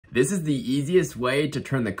This is the easiest way to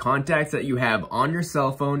turn the contacts that you have on your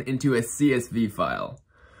cell phone into a CSV file.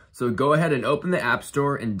 So go ahead and open the App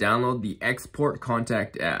Store and download the Export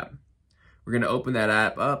Contact app. We're going to open that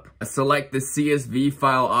app up. Select the CSV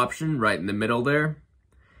file option right in the middle there.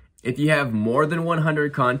 If you have more than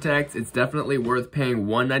 100 contacts, it's definitely worth paying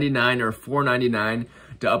 $1.99 or $4.99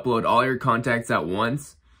 to upload all your contacts at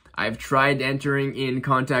once. I've tried entering in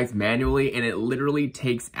contacts manually and it literally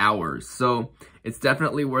takes hours, so it's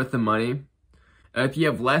definitely worth the money. If you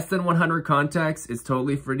have less than 100 contacts, it's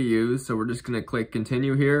totally free to use, so we're just going to click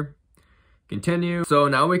continue here. Continue. So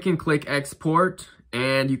now we can click export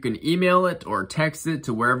and you can email it or text it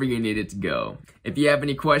to wherever you need it to go. If you have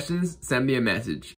any questions, send me a message.